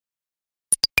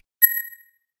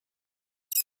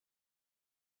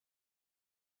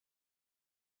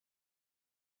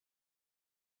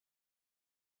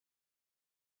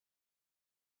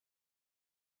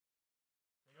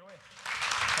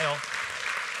Hey all.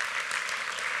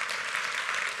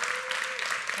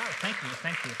 Oh, thank you,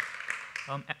 thank you.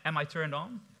 Am I turned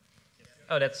on?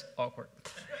 Oh, that's awkward.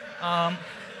 I'm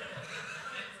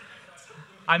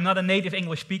not a native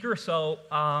English speaker, so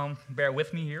bear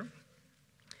with me here.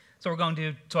 So we're going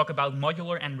to talk about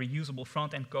modular and reusable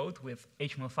front-end code with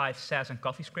HTML5, Sass, and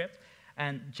CoffeeScript.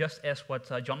 And just as what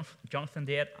Jonathan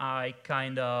did, I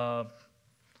kind of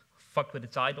fucked with the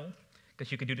title,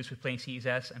 because you can do this with plain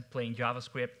CSS and plain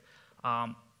JavaScript.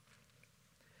 Well,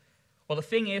 the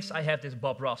thing is, I have this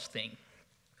Bob Ross thing.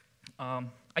 I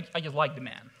just like the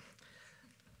man.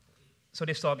 So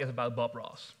this talk is about Bob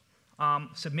Ross.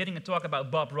 Submitting a talk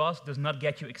about Bob Ross does not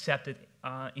get you accepted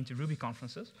into Ruby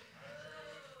conferences.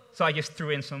 So I just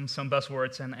threw in some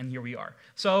buzzwords, and here we are.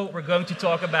 So we're going to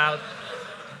talk about,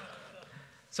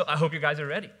 so I hope you guys are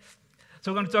ready.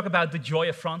 So we're going to talk about the joy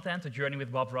of front-end, the journey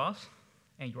with Bob Ross,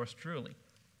 and yours truly.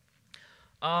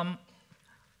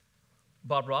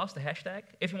 Bob Ross, the hashtag.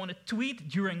 If you want to tweet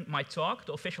during my talk,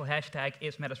 the official hashtag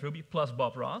is Madison Ruby plus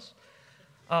Bob Ross.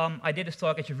 I did this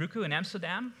talk at Jeruku in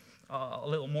Amsterdam. A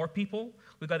little more people.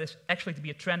 We got this actually to be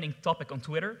a trending topic on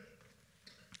Twitter.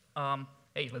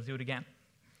 Hey, let's do it again.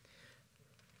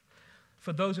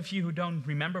 For those of you who don't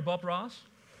remember Bob Ross,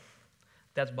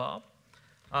 that's Bob.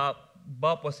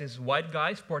 Bob was this white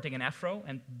guy sporting an afro,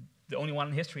 and the only one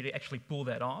in history to actually pull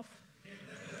that off.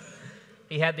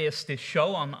 He had this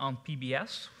show on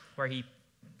PBS where he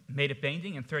made a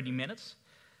painting in 30 minutes.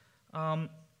 And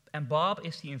Bob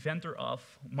is the inventor of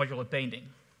modular painting.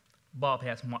 Bob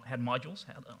had modules,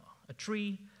 had a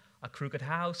tree, a crooked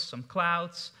house, some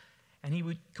clouds, and he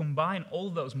would combine all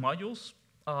those modules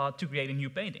to create a new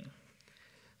painting.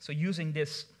 So using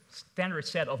this standard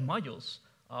set of modules,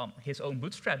 his own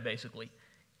bootstrap basically,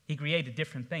 he created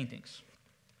different paintings.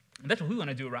 And that's what we want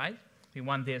to do, right? We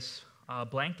want this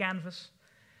blank canvas,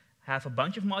 have a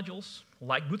bunch of modules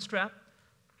like Bootstrap,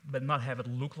 but not have it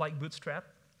look like Bootstrap,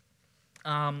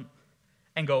 and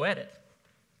go at it.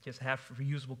 Just have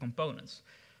reusable components.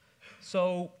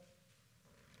 So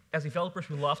as developers,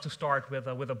 we love to start with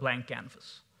a blank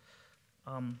canvas.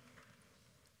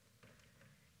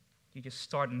 You just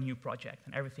start a new project,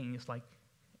 and everything is like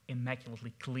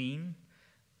immaculately clean.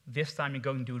 This time you're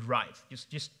going to do it right.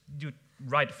 Just do it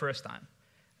right the first time.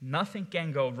 Nothing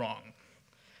can go wrong.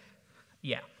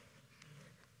 Yeah.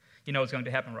 You know what's going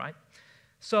to happen, right?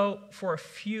 So for a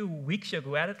few weeks you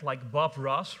go at it like Bob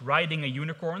Ross riding a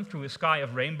unicorn through a sky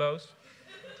of rainbows.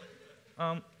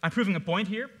 I'm proving a point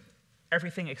here.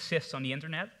 Everything exists on the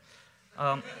internet.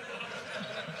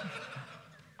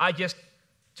 I just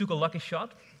took a lucky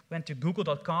shot, went to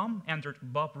google.com, entered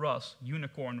Bob Ross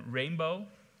unicorn rainbow,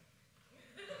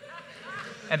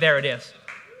 and there it is.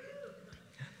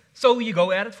 So you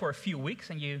go at it for a few weeks,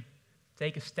 and you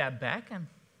take a step back and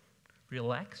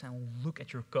relax and look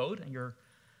at your code, and you're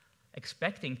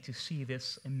expecting to see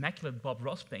this immaculate Bob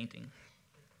Ross painting.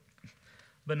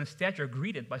 But instead you're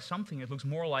greeted by something that looks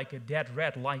more like a dead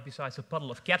rat lying beside a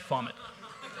puddle of cat vomit.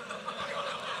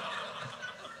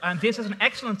 And this is an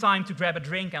excellent time to grab a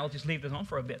drink, and I'll just leave this on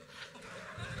for a bit.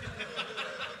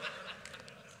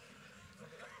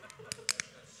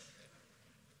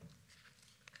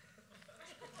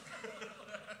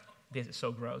 This is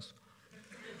so gross.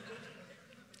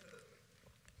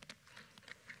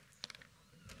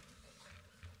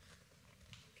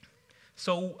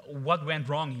 So what went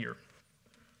wrong here?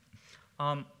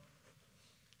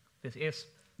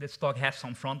 This talk has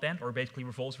some front end, or basically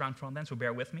revolves around front end, so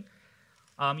bear with me.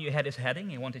 You had this heading,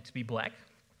 you want it to be black.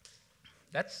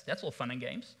 That's all fun and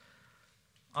games.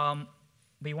 But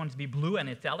you want it to be blue and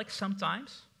italic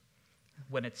sometimes,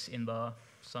 when it's in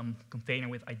some container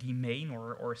with ID main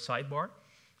or sidebar.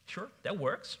 Sure, that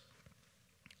works.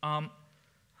 Oh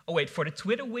wait, for the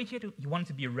Twitter widget, you want it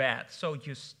to be red, so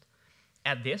just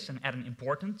add this and add an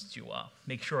importance to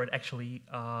make sure it actually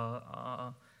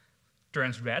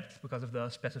turns red because of the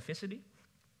specificity.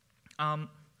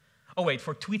 Oh wait,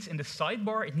 for tweets in the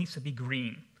sidebar, it needs to be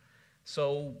green.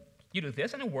 So you do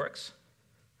this and it works.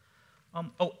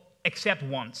 Oh, except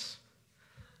once.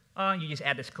 You just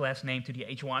add this class name to the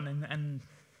H1 and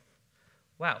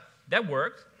wow, that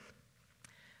worked.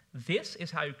 This is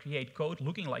how you create code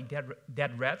looking like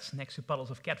dead rats next to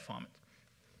puddles of cat vomit.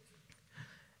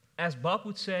 As Bob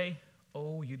would say,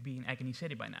 oh, you'd be in Agony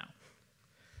City by now.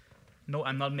 No,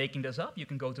 I'm not making this up. You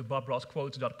can go to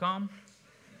bobrossquotes.com.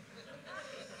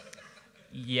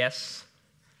 Yes,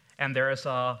 and there is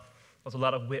a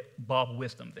lot of Bob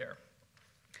wisdom there.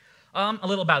 A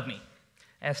little about me.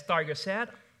 As Tiger said,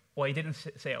 well, he didn't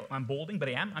say I'm balding, but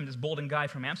I am. I'm this balding guy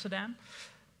from Amsterdam.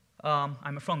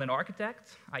 I'm a front-end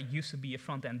architect. I used to be a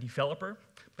front-end developer,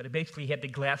 But I basically hit the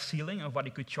glass ceiling of what he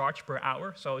could charge per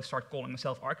hour, so I started calling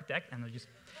myself architect, and I just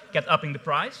kept upping the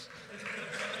price.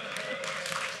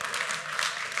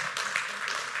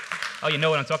 Oh, you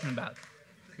know what I'm talking about.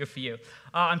 Good for you.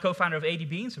 I'm co-founder of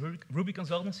ADBeans, a Ruby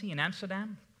consultancy in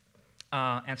Amsterdam.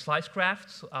 And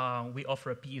SliceCraft, we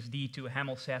offer a PSD to a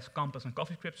Hamel, Sass, Compass, and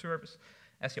CoffeeScript service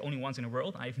as the only ones in the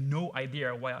world. I have no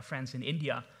idea why our friends in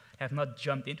India have not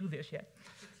jumped into this yet.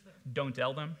 Don't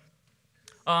tell them.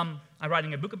 I'm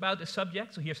writing a book about this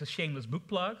subject, so here's a shameless book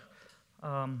plug.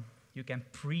 You can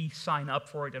pre-sign up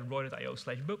for it at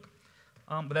roy.io/book.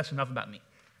 But that's enough about me.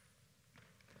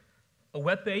 A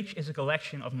web page is a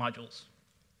collection of modules.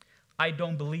 I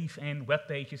don't believe in web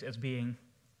pages as being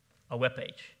a web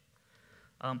page.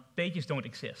 Pages don't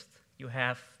exist. You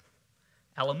have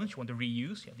elements you want to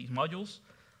reuse. You have these modules.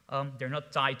 They're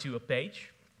not tied to a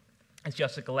page. It's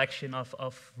just a collection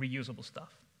of reusable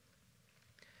stuff.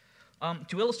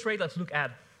 To illustrate, let's look at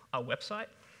our website.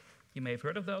 You may have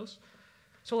heard of those.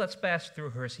 So let's pass through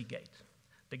Hersey Gate.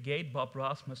 The gate Bob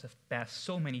Ross must have passed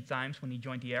so many times when he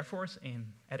joined the Air Force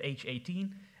at age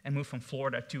 18 and moved from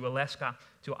Florida to Alaska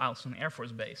to Eielson Air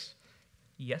Force Base.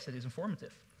 Yes, it is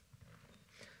informative.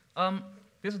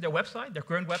 This is their website, their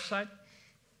current website.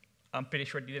 I'm pretty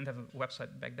sure they didn't have a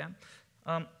website back then.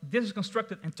 This is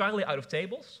constructed entirely out of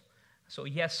tables. So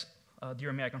yes, dear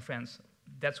American friends,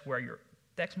 that's where your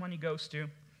tax money goes to.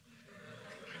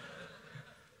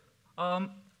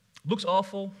 Looks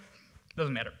awful,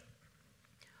 doesn't matter.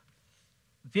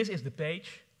 This is the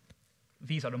page.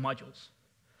 These are the modules.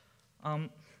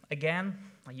 Again,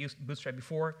 I used Bootstrap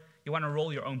before. You want to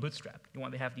roll your own Bootstrap. You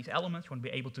want to have these elements. You want to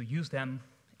be able to use them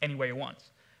anywhere you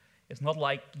want. It's not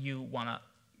like you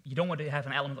don't want to have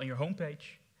an element on your home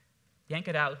page, yank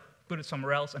it out, put it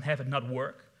somewhere else, and have it not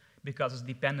work because it's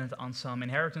dependent on some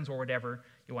inheritance or whatever.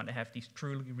 You want to have these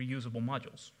truly reusable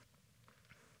modules.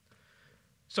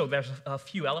 So there's a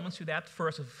few elements to that.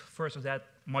 First of that,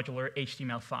 modular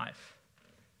HTML5.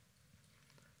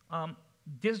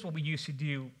 This is what we used to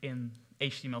do in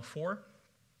HTML4.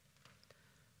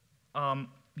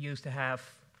 We used to have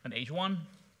an h1,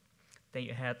 then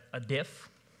you had a div,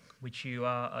 which you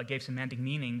gave semantic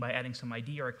meaning by adding some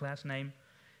ID or a class name.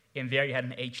 In there you had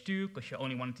an h2, because you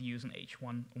only wanted to use an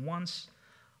h1 once.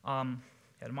 You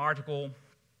had an article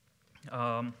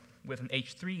with an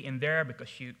h3 in there,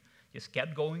 because you just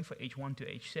kept going for h1 to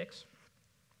h6.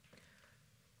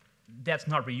 That's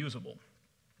not reusable.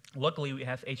 Luckily, we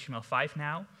have HTML5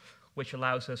 now, which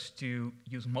allows us to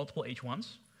use multiple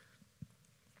h1s.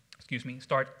 Excuse me,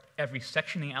 start every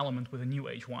sectioning element with a new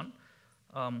h1,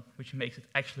 which makes it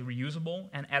actually reusable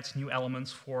and adds new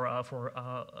elements for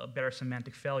a better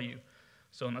semantic value.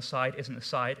 So an aside is an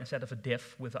aside instead of a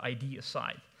div with the ID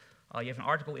aside. You have an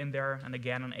article in there, and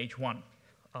again an h1.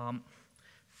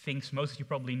 Things most of you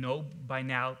probably know by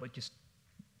now, but just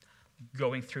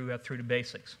going through the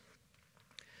basics.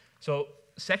 So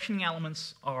sectioning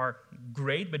elements are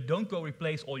great, but don't go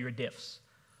replace all your divs.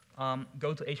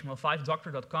 Go to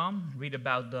html5doctor.com, read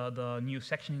about the new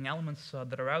sectioning elements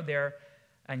that are out there,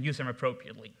 and use them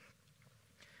appropriately.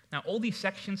 Now, all these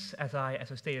sections, as I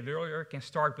stated earlier, can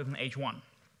start with an h1.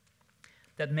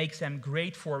 That makes them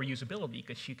great for reusability,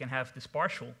 because you can have this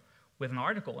partial with an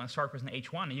article and start with an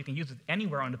h1, and you can use it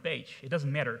anywhere on the page. It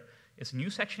doesn't matter. It's a new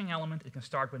sectioning element. It can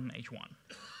start with an h1.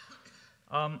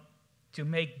 To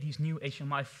make these new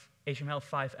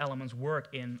HTML5 elements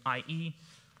work in IE,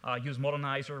 use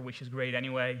Modernizer, which is great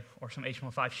anyway, or some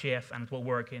HTML5 chef, and it will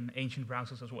work in ancient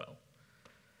browsers as well.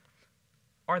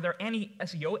 Are there any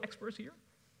SEO experts here?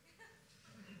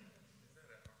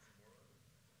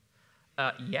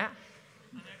 Yeah.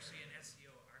 I'm actually an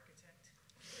SEO architect.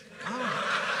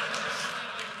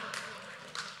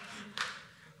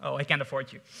 Oh, I can't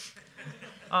afford you.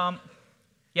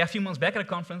 Yeah, a few months back at a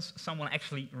conference, someone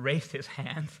actually raised his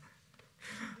hand.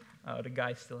 Oh, the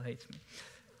guy still hates me.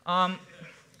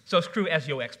 So screw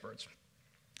SEO experts.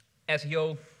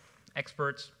 SEO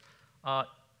experts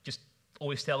just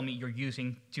always tell me you're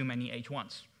using too many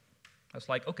h1s. I was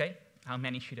like, okay, how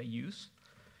many should I use?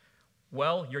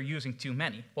 Well, you're using too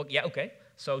many. Well, yeah, okay.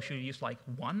 So should you use like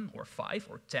 1 or 5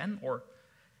 or 10 or,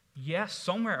 yeah,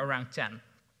 somewhere around 10.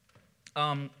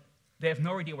 They have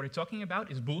no idea what they're talking about.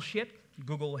 It's bullshit.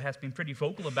 Google has been pretty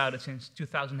vocal about it since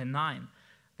 2009,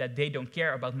 that they don't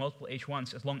care about multiple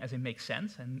h1s as long as it makes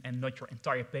sense and not your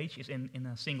entire page is in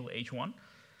a single h1.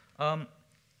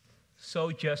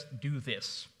 So just do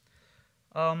this.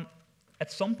 At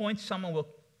some point, someone will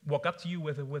walk up to you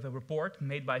with a report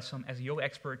made by some SEO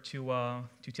expert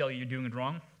to tell you you're doing it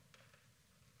wrong.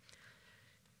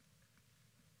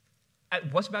 I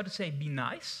was about to say be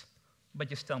nice, but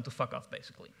just tell them to fuck off,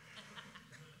 basically.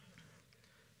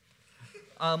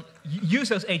 Use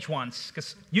those H1s,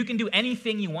 because you can do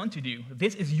anything you want to do.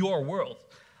 This is your world.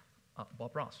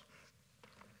 Bob Ross.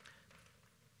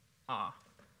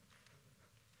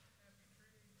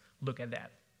 Look at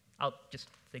that. I'll just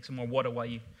take some more water while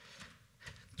you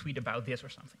tweet about this or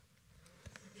something.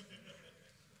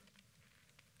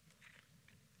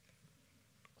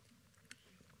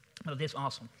 Oh, this is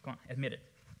awesome. Come on, admit it.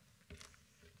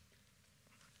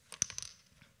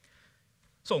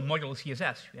 So, modular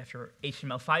CSS. You have your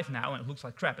HTML5 now, and it looks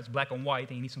like crap. It's black and white,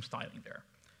 and you need some styling there.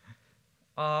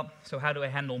 So how do I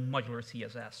handle modular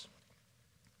CSS?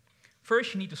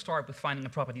 First, you need to start with finding a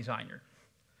proper designer.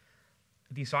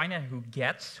 A designer who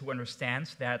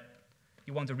understands that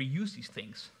you want to reuse these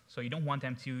things. So you don't want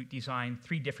them to design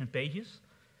 3 different pages,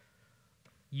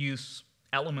 use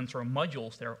elements or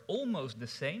modules that are almost the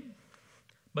same,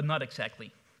 but not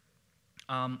exactly.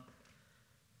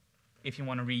 If you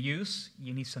want to reuse,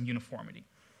 you need some uniformity.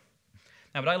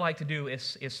 Now, what I like to do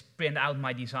is print out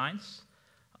my designs.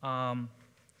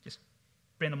 Just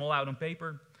print them all out on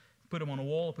paper, put them on a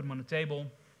wall, put them on a table.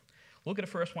 Look at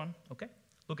the first one, okay?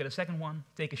 Look at the second one,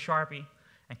 take a Sharpie,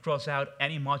 and cross out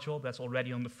any module that's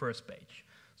already on the first page.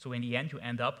 So in the end, you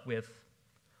end up with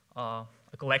a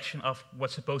collection of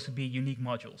what's supposed to be unique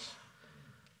modules.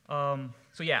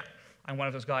 So yeah, I'm one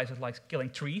of those guys that likes killing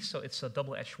trees, so it's a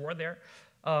double-edged sword there.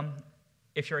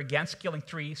 If you're against killing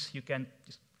trees, you can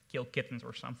just kill kittens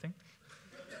or something.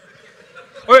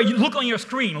 Or you look on your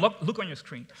screen, look on your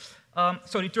screen.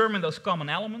 So determine those common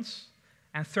elements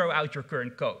and throw out your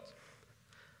current code.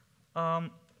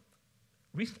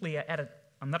 Recently, I added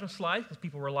another slide because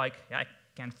people were like, yeah, I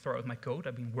can't throw out my code.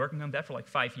 I've been working on that for like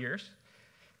 5 years.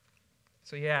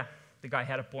 So yeah, the guy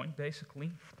had a point, basically.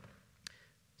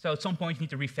 So at some point, you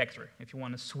need to refactor. If you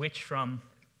want to switch from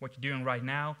what you're doing right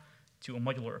now to a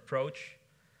modular approach,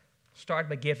 start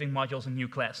by giving modules a new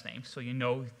class name, so you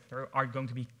know there aren't going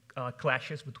to be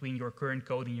clashes between your current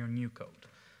code and your new code.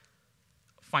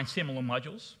 Find similar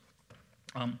modules.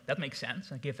 That makes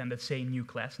sense, and give them the same new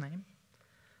class name.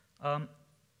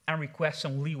 And request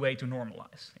some leeway to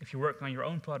normalize. If you're working on your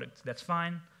own product, that's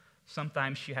fine.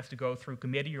 Sometimes you have to go through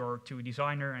committee or to a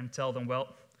designer and tell them,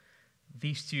 well,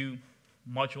 these 2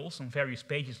 modules on various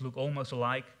pages look almost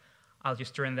alike. I'll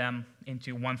just turn them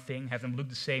into one thing, have them look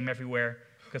the same everywhere,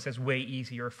 because that's way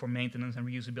easier for maintenance and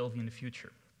reusability in the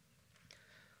future.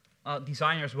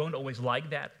 Designers won't always like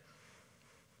that.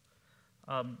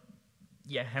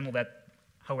 Yeah, handle that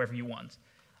however you want.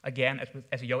 Again, as with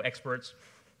SEO experts,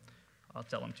 I'll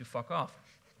tell them to fuck off.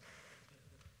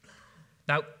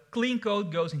 Now, clean code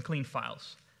goes in clean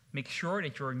files. Make sure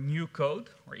that your new code,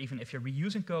 or even if you're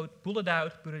reusing code, pull it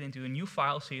out, put it into a new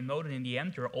file, so you know that in the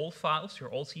end, your old files, your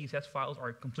old CSS files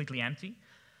are completely empty.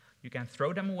 You can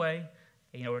throw them away,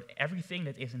 and you know that everything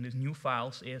that is in these new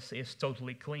files is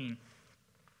totally clean.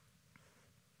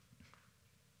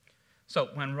 So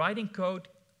when writing code,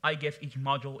 I give each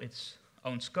module its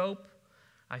own scope.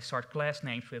 I start class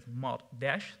names with mod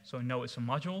dash, so I know it's a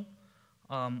module.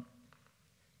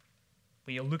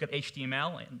 When you look at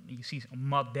HTML and you see a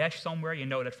mod dash somewhere, you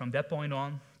know that from that point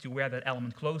on to where that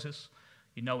element closes,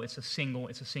 you know it's a single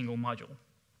module.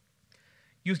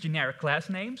 Use generic class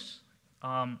names.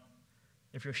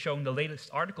 If you're showing the latest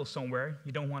article somewhere,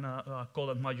 you don't want to call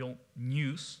that module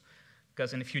news,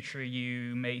 because in the future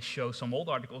you may show some old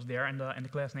articles there, and the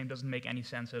class name doesn't make any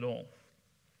sense at all.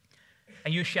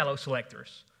 And use shallow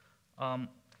selectors.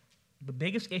 The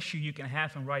biggest issue you can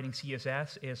have in writing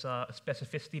CSS is a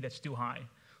specificity that's too high.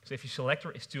 So if your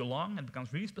selector is too long, it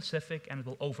becomes really specific, and it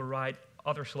will override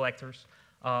other selectors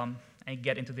and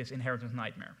get into this inheritance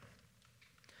nightmare.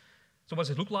 So what does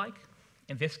it look like?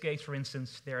 In this case, for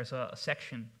instance, there's a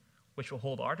section which will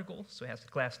hold articles. So it has the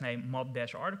class name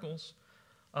mod-articles.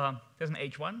 There's an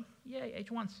H1. Yay,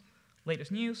 H1s.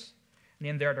 Latest news. And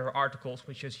then there are articles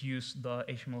which just use the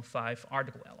HTML5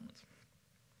 article element.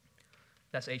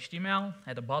 That's HTML.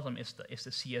 At the bottom is the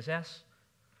CSS.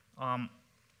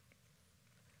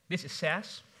 This is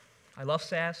Sass. I love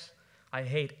Sass. I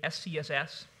hate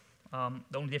SCSS.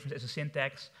 The only difference is the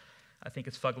syntax. I think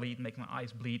it's fugly, it makes my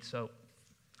eyes bleed, so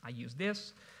I use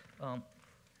this.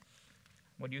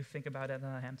 What do you think about that,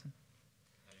 Hampton?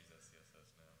 I use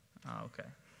SCSS now. Oh, okay.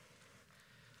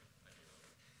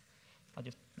 I'll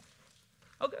just.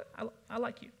 Okay, I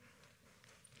like you.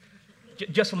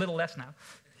 Just a little less now.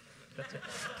 That's it.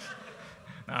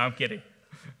 No, I'm kidding.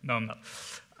 No, I'm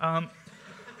not.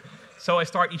 So I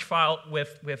start each file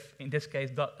with in this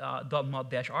case,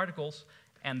 .mod-articles,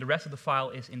 and the rest of the file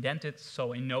is indented,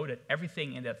 so I know that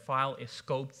everything in that file is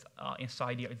scoped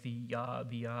inside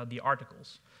the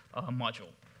articles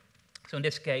module. So in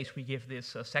this case, we give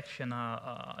this section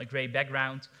a gray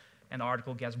background, and the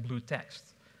article gets blue text.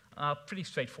 Pretty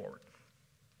straightforward.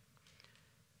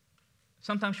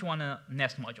 Sometimes you want to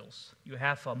nest modules. You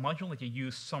have a module that you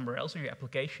use somewhere else in your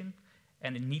application,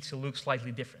 and it needs to look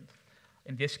slightly different.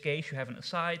 In this case, you have an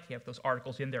aside, you have those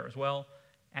articles in there as well,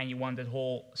 and you want that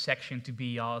whole section to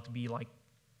be like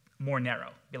more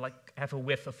narrow, have a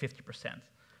width of 50%.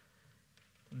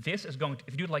 This is going to,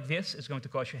 if you do it like this, it's going to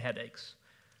cause you headaches.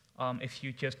 If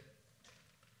you just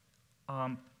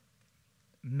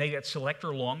make that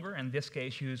selector longer, in this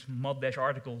case, use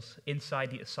mod-articles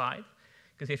inside the aside,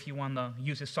 because if you want to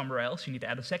use this somewhere else, you need to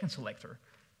add a second selector.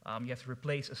 You have to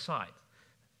replace aside.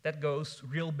 That goes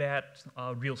real bad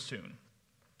real soon.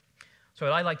 So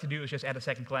what I like to do is just add a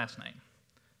second class name.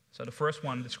 So the first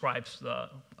one describes the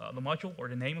module, or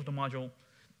the name of the module,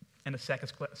 and the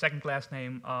second class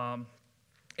name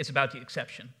is about the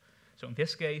exception. So in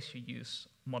this case, you use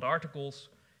mod articles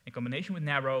in combination with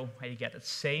narrow, and you get the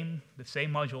same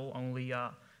module, only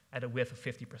at a width of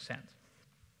 50%.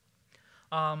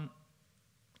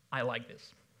 I like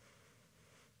this.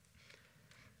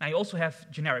 Now you also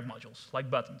have generic modules, like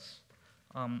buttons.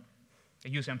 You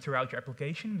use them throughout your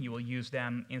application. You will use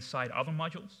them inside other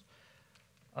modules.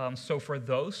 So for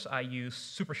those, I use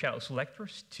super shadow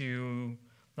selectors to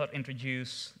not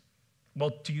introduce, well,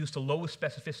 to use the lowest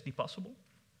specificity possible.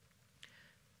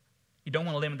 You don't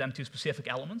want to limit them to specific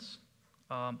elements.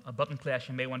 A button class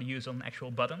you may want to use on an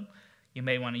actual button. You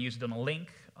may want to use it on a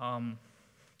link.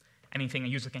 Anything a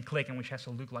user can click and which has to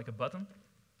look like a button.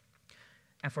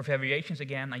 And for variations,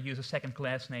 again, I use a second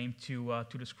class name to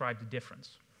describe the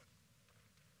difference.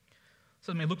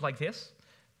 So it may look like this.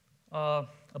 A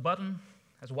button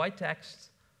has white text,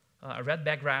 a red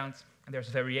background, and there's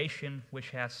a variation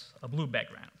which has a blue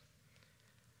background.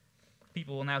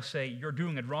 People will now say, you're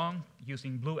doing it wrong.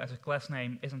 Using blue as a class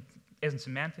name isn't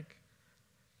semantic.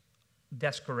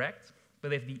 That's correct.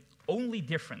 But if the only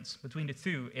difference between the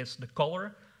two is the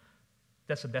color,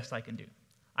 that's the best I can do.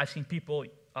 I've seen people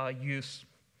use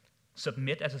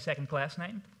submit as a second class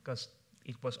name, because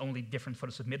it was only different for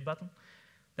the submit button.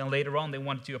 Then later on, they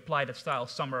wanted to apply that style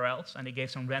somewhere else, and they gave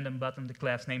some random button the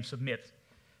class name submit.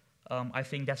 I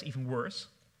think that's even worse,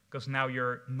 because now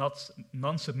your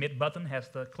non-submit button has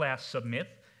the class submit,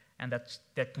 and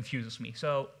that confuses me.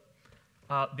 So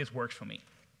this works for me.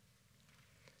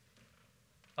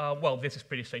 Well, this is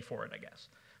pretty straightforward, I guess.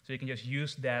 So you can just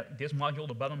use this module,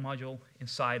 the button module,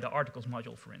 inside the articles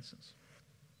module, for instance.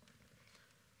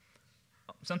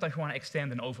 Sometimes you want to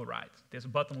extend an override. This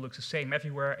button looks the same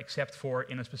everywhere except for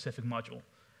in a specific module.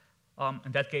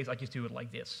 In that case, I just do it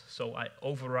like this. So I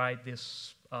override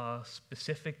this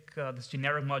this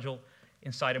generic module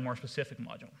inside a more specific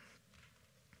module.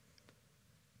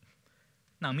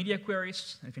 Now, media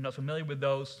queries, if you're not familiar with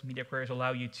those, media queries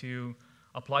allow you to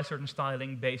apply certain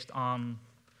styling based on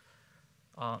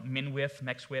min width,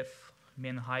 max width,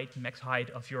 min height, max height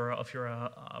of your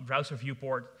browser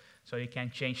viewport. So you can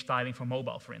change styling for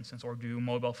mobile, for instance, or do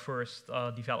mobile-first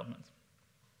development.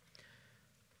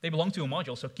 They belong to a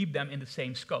module, so keep them in the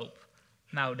same scope.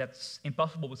 Now, that's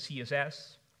impossible with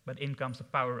CSS, but in comes the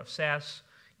power of Sass.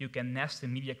 You can nest a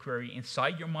media query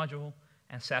inside your module,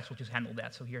 and Sass will just handle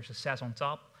that. So here's a Sass on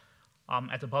top.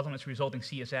 At the bottom, it's resulting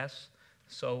CSS.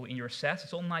 So in your Sass,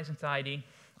 it's all nice and tidy,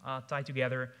 tied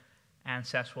together, and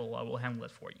Sass will handle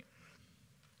it for you.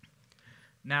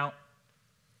 Now,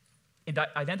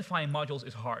 identifying modules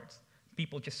is hard.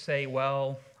 People just say,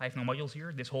 well, I have no modules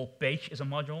here. This whole page is a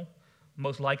module.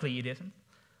 Most likely it isn't.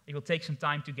 It will take some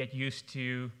time to get used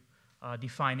to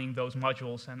defining those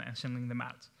modules and singling them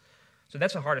out. So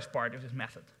that's the hardest part of this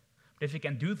method. But if you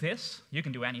can do this, you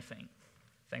can do anything.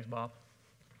 Thanks, Bob.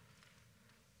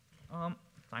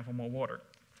 Time for more water.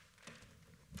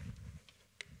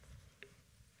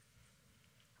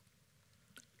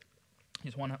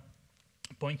 Just want to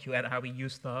point you at how we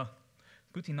use the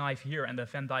putty knife here and the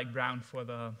Van Dyke brown for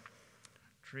the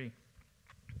tree.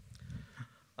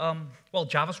 Well,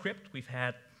 JavaScript, we've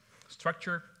had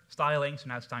structure, styling, so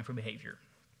now it's time for behavior.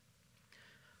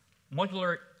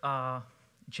 Modular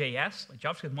JS, a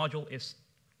JavaScript module, is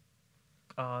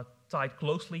tied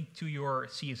closely to your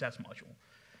CSS module.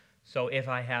 So if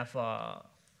I have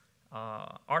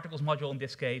articles module in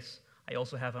this case, I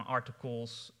also have an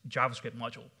articles JavaScript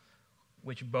module,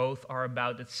 which both are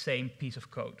about the same piece of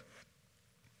code.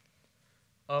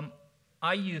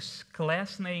 I use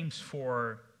class names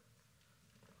for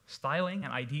styling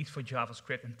and IDs for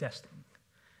JavaScript and testing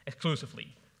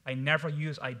exclusively. I never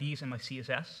use IDs in my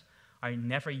CSS. I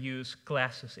never use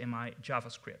classes in my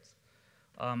JavaScript.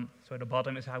 So at the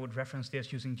bottom is how I would reference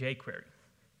this using jQuery.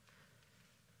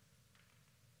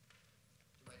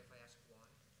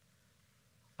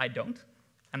 I don't,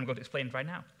 and I'm going to explain it right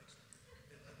now.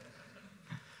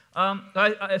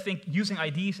 I think using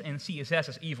IDs in CSS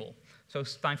is evil, so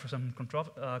it's time for some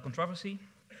controversy.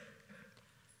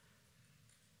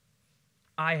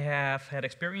 I have had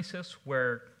experiences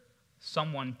where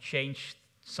someone changed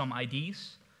some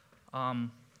IDs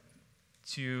to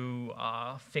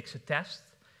fix a test,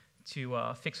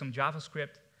 to fix some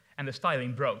JavaScript, and the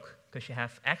styling broke, because you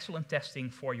have excellent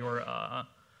testing for your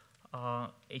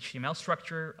HTML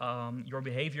structure, your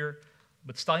behavior,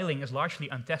 but styling is largely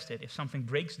untested. If something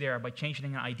breaks there by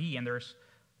changing an ID and there's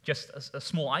just a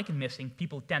small icon missing,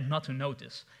 people tend not to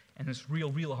notice, and it's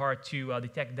real hard to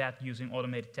detect that using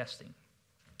automated testing.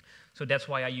 So that's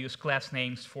why I use class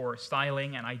names for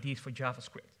styling and IDs for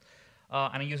JavaScript.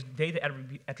 And I use data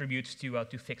attributes to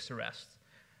fix the rest.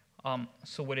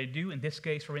 So what I do in this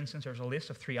case, for instance, there's a list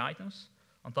of 3 items.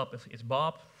 On top is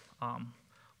Bob.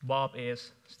 Bob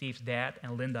is Steve's dad,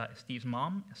 and Linda is Steve's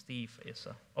mom. Steve is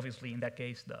obviously, in that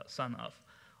case, the son of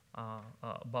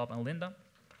Bob and Linda.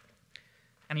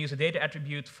 And I use a data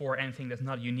attribute for anything that's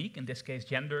not unique, in this case,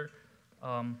 gender.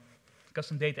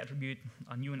 Custom data attribute,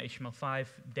 new in HTML5,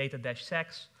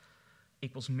 data-sex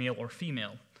equals male or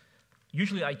female.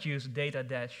 Usually I choose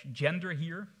data-gender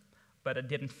here, but it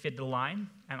didn't fit the line,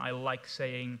 and I like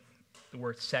saying the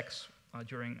word sex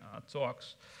during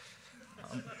talks.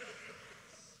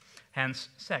 Hence,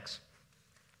 sex.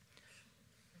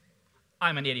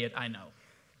 I'm an idiot, I know.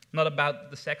 Not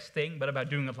about the sex thing, but about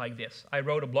doing it like this. I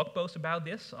wrote a blog post about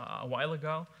this a while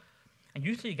ago, and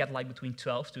usually you get like between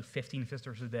 12 to 15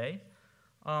 visitors a day.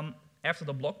 After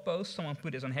the blog post, someone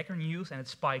put this on Hacker News, and it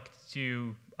spiked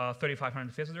to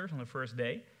 3,500 visitors on the first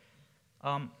day.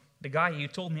 The guy who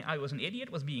told me I was an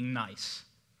idiot was being nice.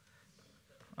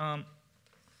 Yeah,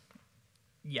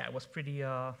 it was pretty,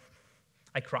 I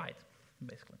cried,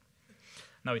 basically.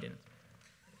 No, he didn't.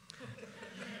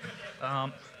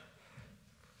 I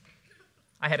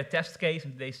had a test case,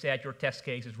 and they said your test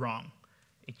case is wrong.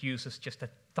 It uses just a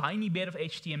tiny bit of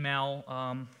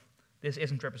HTML. This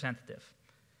isn't representative.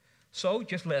 So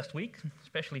just last week,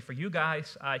 especially for you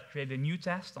guys, I created a new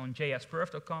test on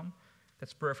jsperf.com.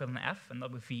 That's perf with an F and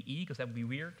not with VE, because that would be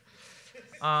weird.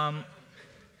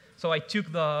 So I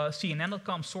took the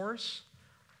CNN.com source.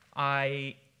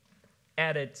 I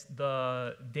added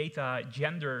the data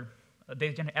gender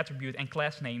attribute and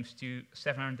class names to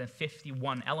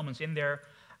 751 elements in there.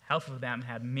 Half of them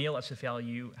had male as a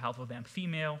value, half of them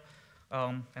female.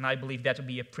 And I believe that would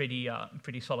be a pretty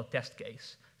solid test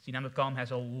case. CNN.com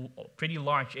has a pretty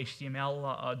large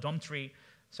HTML DOM tree,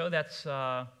 so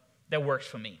that works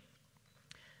for me.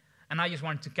 And I just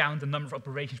wanted to count the number of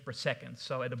operations per second.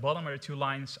 So at the bottom are the 2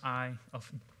 lines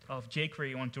of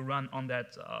jQuery I want to run on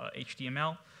that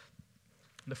HTML.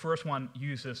 The first one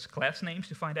uses class names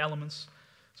to find elements.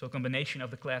 So a combination of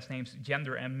the class names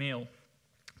gender and male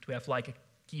to have like a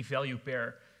key value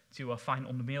pair to find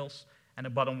on the males. And the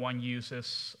bottom one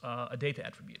uses a data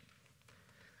attribute.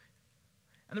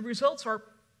 And the results are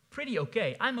pretty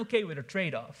okay. I'm okay with a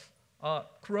trade-off.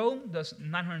 Chrome does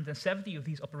 970 of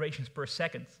these operations per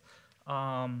second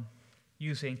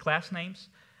using class names,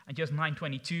 and just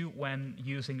 922 when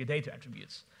using the data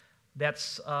attributes.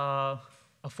 That's a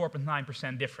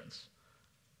 4.9% difference.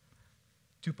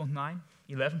 2.9,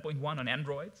 11.1 on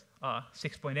Android,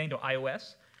 6.8 on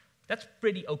iOS. That's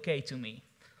pretty okay to me.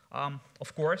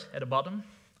 Of course, at the bottom,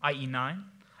 IE9.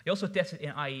 I also tested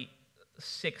in IE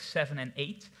 6, 7, and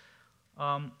 8.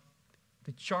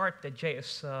 The chart that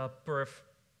JSPerf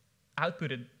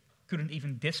outputted couldn't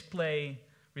even display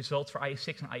results for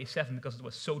IE6 and IE7 because it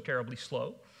was so terribly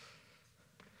slow.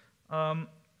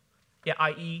 Yeah,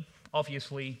 IE,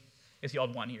 obviously, is the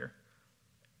odd one here.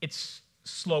 It's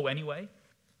slow anyway,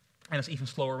 and it's even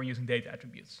slower when using data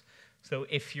attributes. So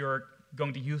if you're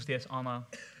going to use this on a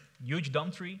huge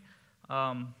DOM tree,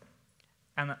 and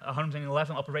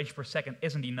 111 operations per second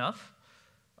isn't enough,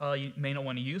 you may not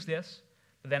want to use this.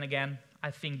 But then again,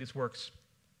 I think this works.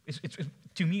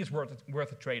 To me, it's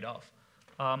worth a trade-off.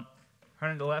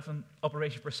 111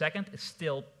 operations per second is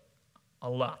still a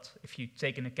lot if you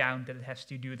take into account that it has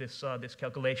to do this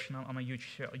calculation on a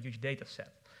huge data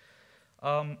set.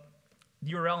 The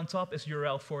URL on top is the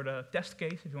URL for the test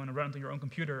case. If you want to run it on your own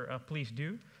computer, please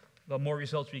do. The more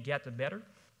results we get, the better.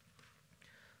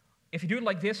 If you do it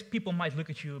like this, people might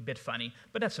look at you a bit funny,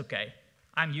 but that's okay.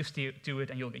 I'm used to it,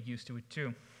 and you'll get used to it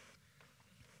too.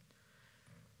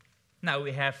 Now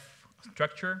we have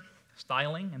structure,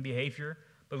 styling, and behavior,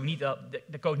 but we need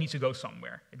the code needs to go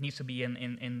somewhere. It needs to be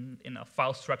in a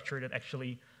file structure that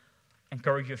actually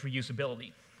encourages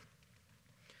reusability.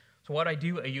 So what I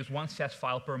do, I use one Sass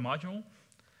file per module.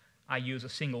 I use a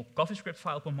single CoffeeScript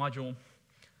file per module.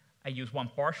 I use one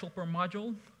partial per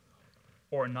module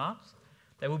or not.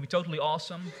 That would be totally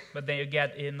awesome, but then you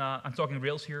get in, I'm talking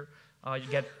Rails here, you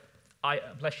get,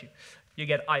 you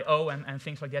get I/O and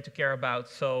things like that to care about.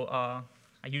 So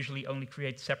I usually only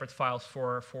create separate files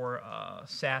for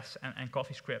Sass and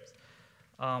CoffeeScript.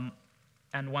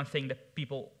 And one thing that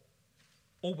people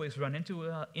always run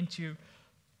into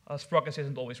Sprockets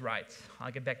isn't always right.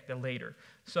 I'll get back to that later.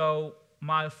 So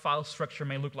my file structure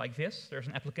may look like this. There's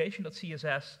an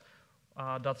application.css,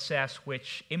 .sass,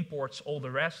 which imports all the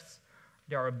rest.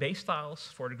 There are base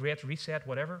styles for the grid, reset,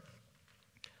 whatever.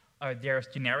 There's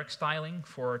generic styling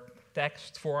for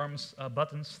text, forms,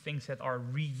 buttons, things that are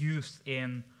reused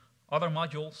in other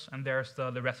modules, and there's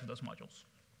the rest of those modules.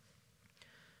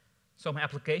 So my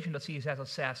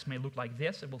application.css.sass may look like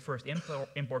this. It will first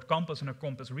import compass and a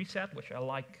compass reset, which I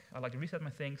like to reset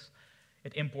my things.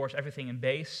 It imports everything in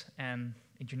base and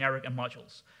in generic and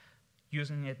modules.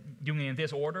 Doing it in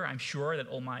this order, I'm sure that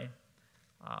all my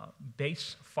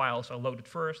base files are loaded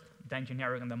first, then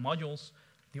generic, and then modules.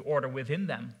 The order within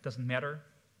them doesn't matter,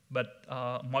 but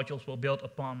modules will build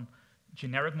upon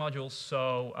generic modules,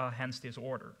 so hence this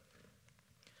order.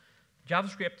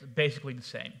 JavaScript, basically the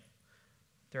same.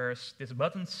 There's this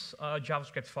buttons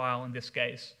JavaScript file, in this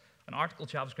case, an article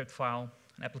JavaScript file,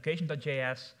 an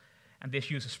application.js, and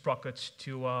this uses sprockets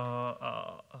to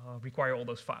require all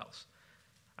those files.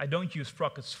 I don't use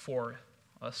sprockets for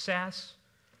Sass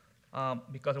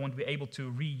because I want to be able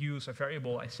to reuse a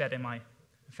variable I set in my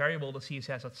variable, the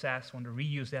css.sass. I want to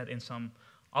reuse that in some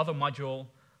other module.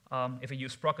 If I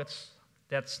use sprockets,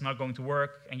 that's not going to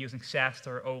work, and using Sass,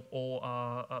 they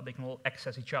can all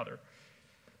access each other.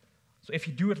 So if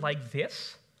you do it like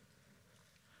this,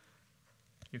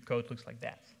 your code looks like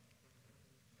that.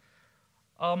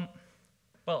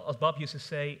 Well, as Bob used to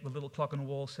say, the little clock on the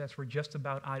wall says we're just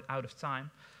about out of time.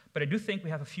 But I do think we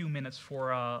have a few minutes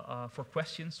for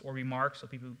questions or remarks, so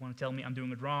people want to tell me I'm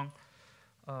doing it wrong.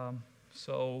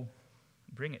 So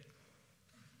bring it.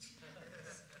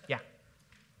 Yeah.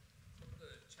 One of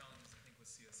the challenges, I think, with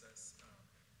CSS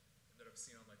that I've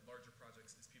seen on like larger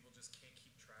projects is people just can't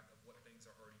keep track of what things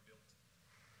are already built,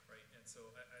 right? And so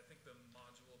I think the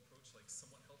module approach like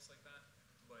somewhat helps like that.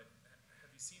 But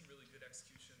have you seen really good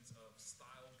executions of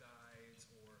style guides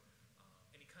or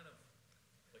any kind of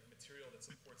like material that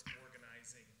supports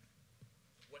organizing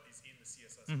what is in the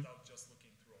CSS without just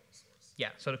looking through all the source?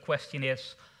 Yeah. So the question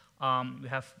is, you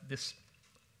have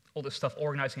all this stuff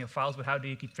organizing your files, but how do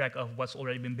you keep track of what's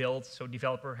already been built? So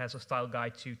developer has a style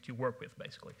guide to work with,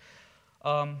 basically.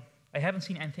 I haven't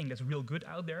seen anything that's real good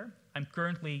out there. I'm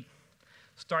currently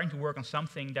starting to work on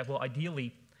something that will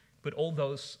ideally put all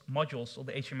those modules, all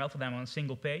the HTML for them, on a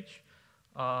single page,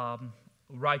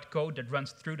 write code that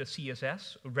runs through the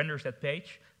CSS, renders that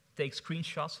page, takes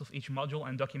screenshots of each module,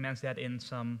 and documents that in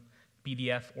some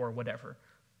PDF or whatever.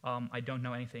 I don't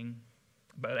know anything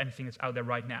about anything that's out there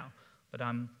right now, but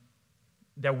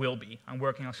there will be. I'm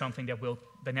working on something that will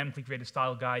dynamically create a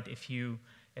style guide if you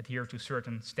adhere to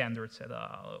certain standards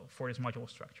for this module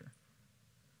structure.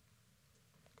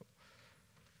 Cool.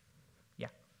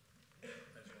 Yeah. I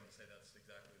just want to say that's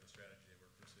exactly the strategy that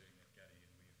we're pursuing at Getty,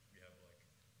 and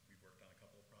we've worked on a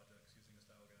couple of projects using the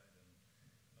style guide, and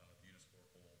the Unisport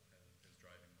poll is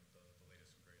driving the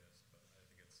latest and greatest. But I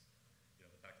think it's the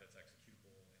fact that it's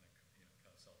executable and it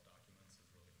kind of self-documents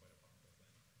is really quite a powerful thing.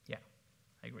 Yeah,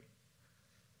 I agree.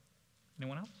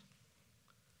 Anyone else?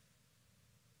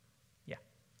 Yeah.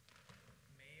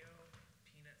 Mayo,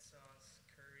 peanut sauce,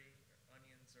 curry,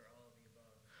 onions, or all of the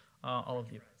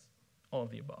above? All of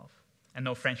the above. And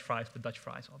no French fries, but Dutch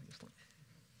fries, obviously.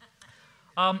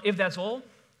 If that's all,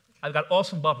 I've got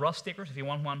awesome Bob Ross stickers. If you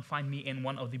want one, find me in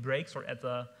one of the breaks or at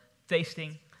the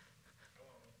tasting.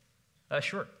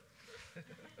 Sure.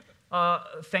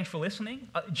 Thanks for listening.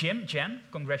 Jen,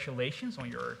 congratulations on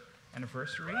your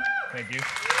anniversary. Thank you.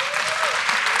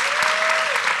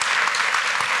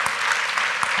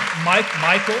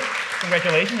 Michael,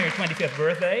 congratulations on your 25th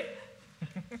birthday.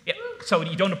 Yeah, so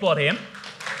you don't applaud him.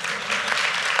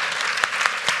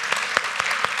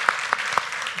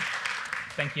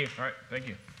 Thank you. All right, thank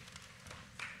you.